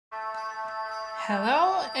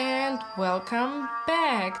Hello and welcome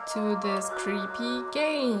back to this creepy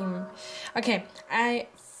game. Okay, I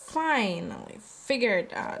finally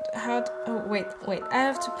figured out how to... Oh, wait, I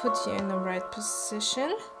have to put you in the right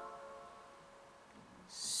position.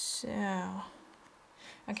 So...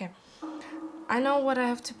 Okay, I know what I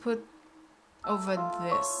have to put over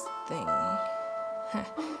this thing.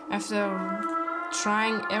 After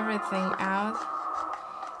trying everything out,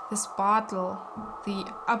 this bottle,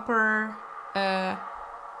 the upper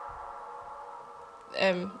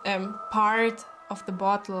part of the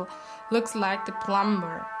bottle looks like the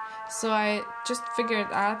plumber. So I just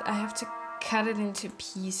figured out I have to cut it into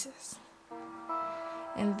pieces.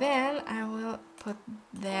 And then I will put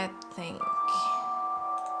that thing.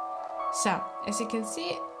 So, as you can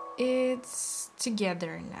see, it's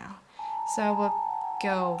together now. So I will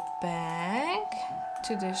go back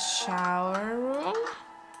to the shower room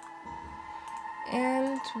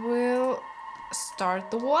and we'll start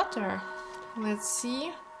the water. Let's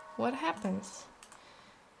see what happens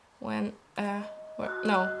when no,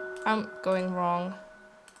 I'm going wrong.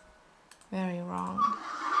 Very wrong.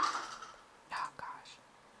 Oh gosh.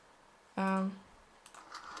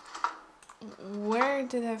 Where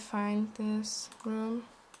did I find this room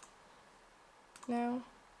now?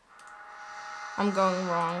 I'm going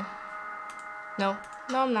wrong. No,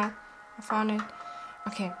 I'm not. I found it.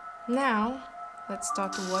 Okay, now let's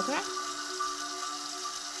start the water.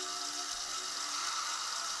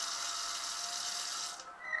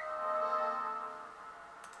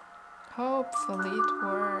 Hopefully it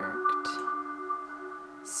worked.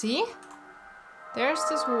 See? There's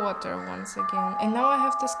this water once again. And now I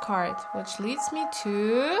have this card, which leads me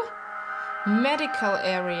to medical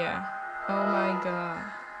area. Oh my god.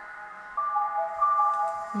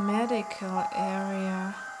 Medical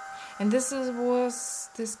area. And this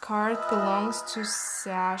card belongs to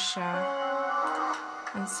Sasha.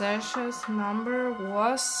 And Sasha's number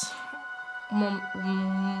was... one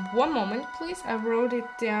moment please, I wrote it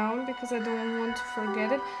down because I don't want to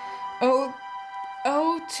forget it.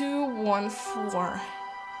 0214.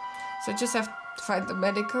 So just have to find the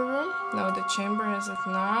medical room. No, the chamber is it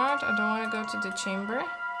not. I don't want to go to the chamber.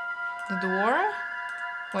 The door.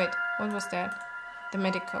 Wait, what was that? The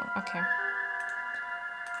medical. Okay.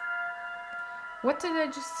 What did I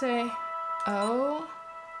just say?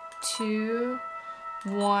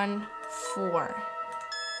 0214.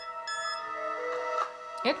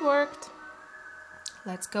 It worked.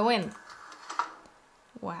 Let's go in.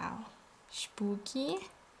 Wow. Spooky.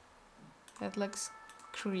 That looks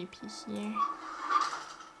creepy here.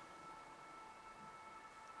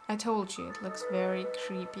 I told you, it looks very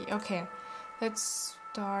creepy. Okay, let's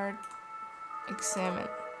start examine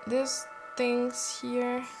these things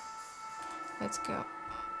here. Let's go.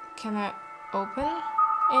 Can I open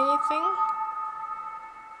anything?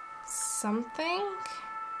 Something?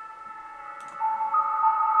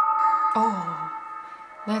 Oh,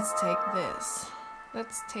 let's take this.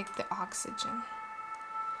 Let's take the oxygen.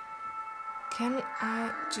 Can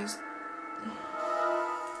I just...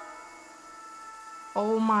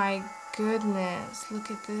 Oh my goodness,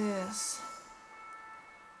 look at this.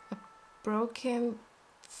 A broken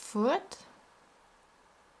foot?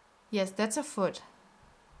 Yes, that's a foot.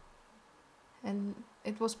 And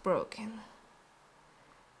it was broken.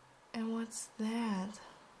 And what's that?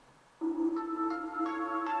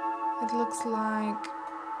 It looks like...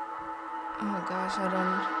 Oh gosh, I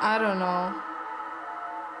don't know.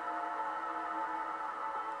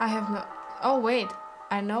 I have no... Oh wait,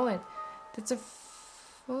 I know it. That's a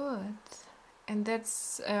foot. And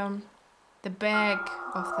that's the back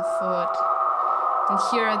of the foot. And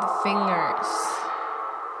here are the fingers.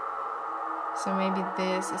 So maybe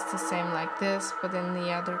this is the same like this, but in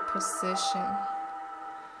the other position.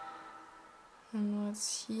 And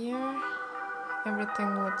what's here?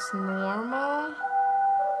 Everything looks normal.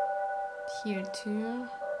 Here too.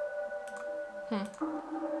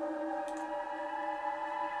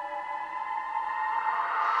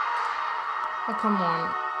 Oh, come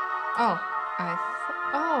on. Oh,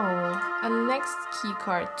 a next key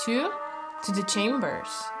card too? To the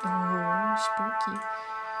chambers. Oh, spooky.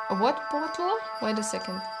 A what bottle? Wait a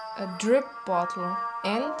second. A drip bottle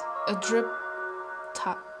and a drip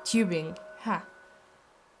tubing. Huh.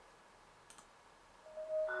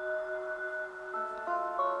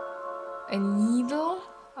 A needle?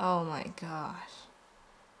 Oh my gosh.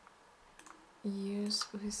 Use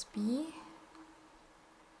USB.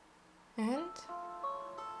 And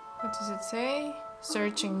what does it say?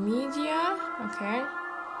 Searching media. Okay.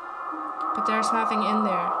 But there's nothing in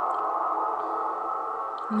there.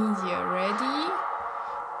 Media ready.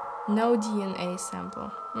 No DNA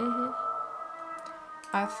sample.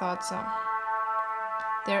 I thought so.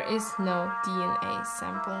 There is no DNA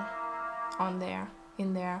sample on there,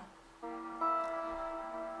 in there.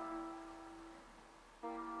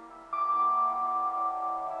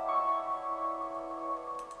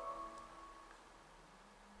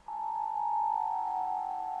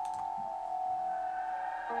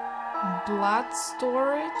 Blood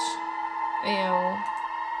storage? Ew.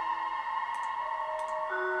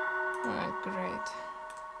 Oh, great.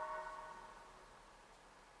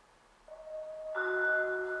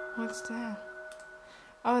 What's that?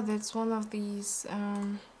 Oh, that's one of these,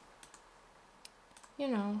 you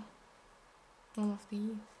know, one of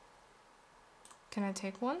these. Can I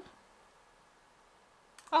take one?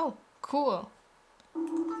 Oh, cool.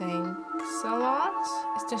 Thanks a lot.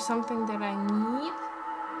 Is there something that I need?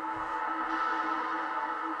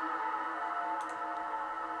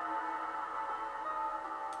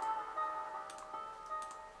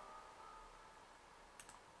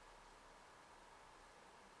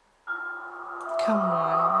 Come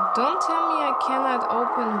on, don't tell me I cannot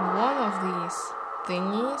open one of these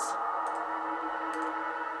thingies.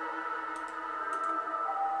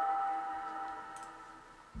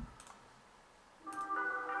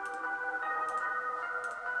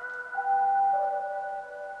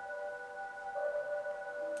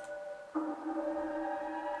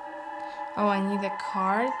 Oh, I need a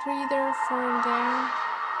card reader for that.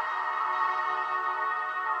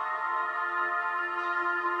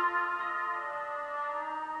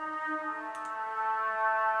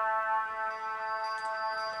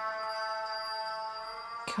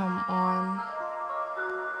 Come on.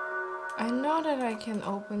 I know that I can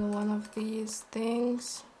open one of these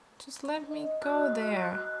things. Just let me go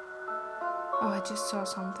there. Oh, I just saw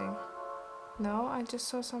something. No, I just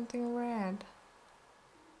saw something red.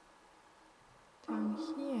 Down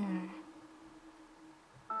here.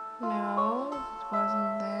 No, it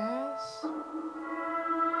wasn't this.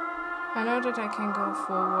 I know that I can go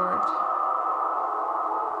forward.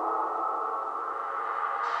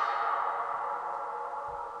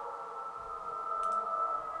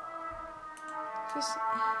 Just...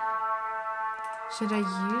 should I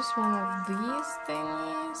use one of these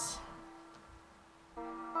thingies?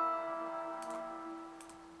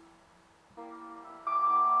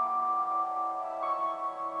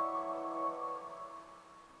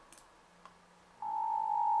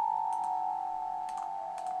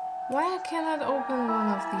 Why I cannot open one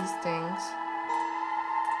of these things?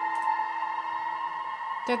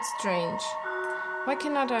 That's strange. Why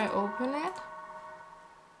cannot I open it?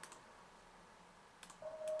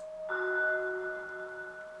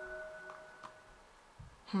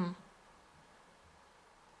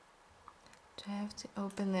 Do I have to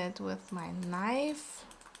open it with my knife?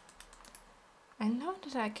 I know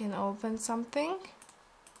that I can open something.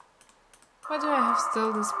 Why do I have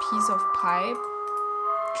still this piece of pipe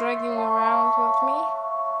dragging around with me?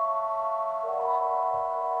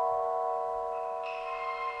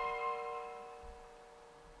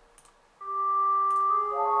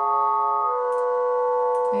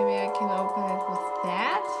 Maybe I can open it with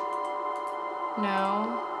that?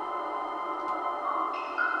 No.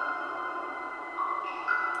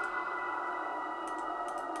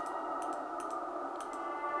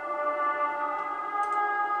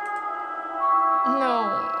 No.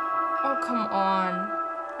 Oh, come on.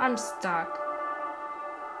 I'm stuck.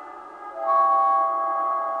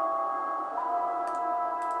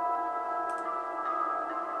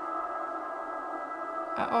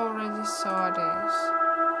 I already saw this.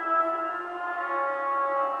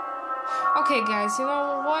 Okay, guys, you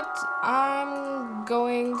know what? I'm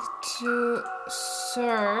going to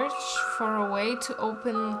search for a way to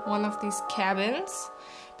open one of these cabins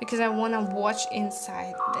because I want to watch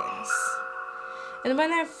inside this. And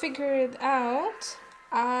when I figure it out,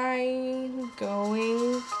 I'm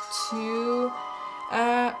going to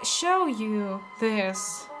show you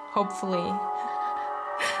this, hopefully.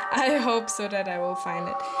 I hope so that I will find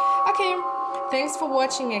it. Okay, thanks for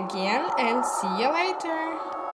watching again and see you later.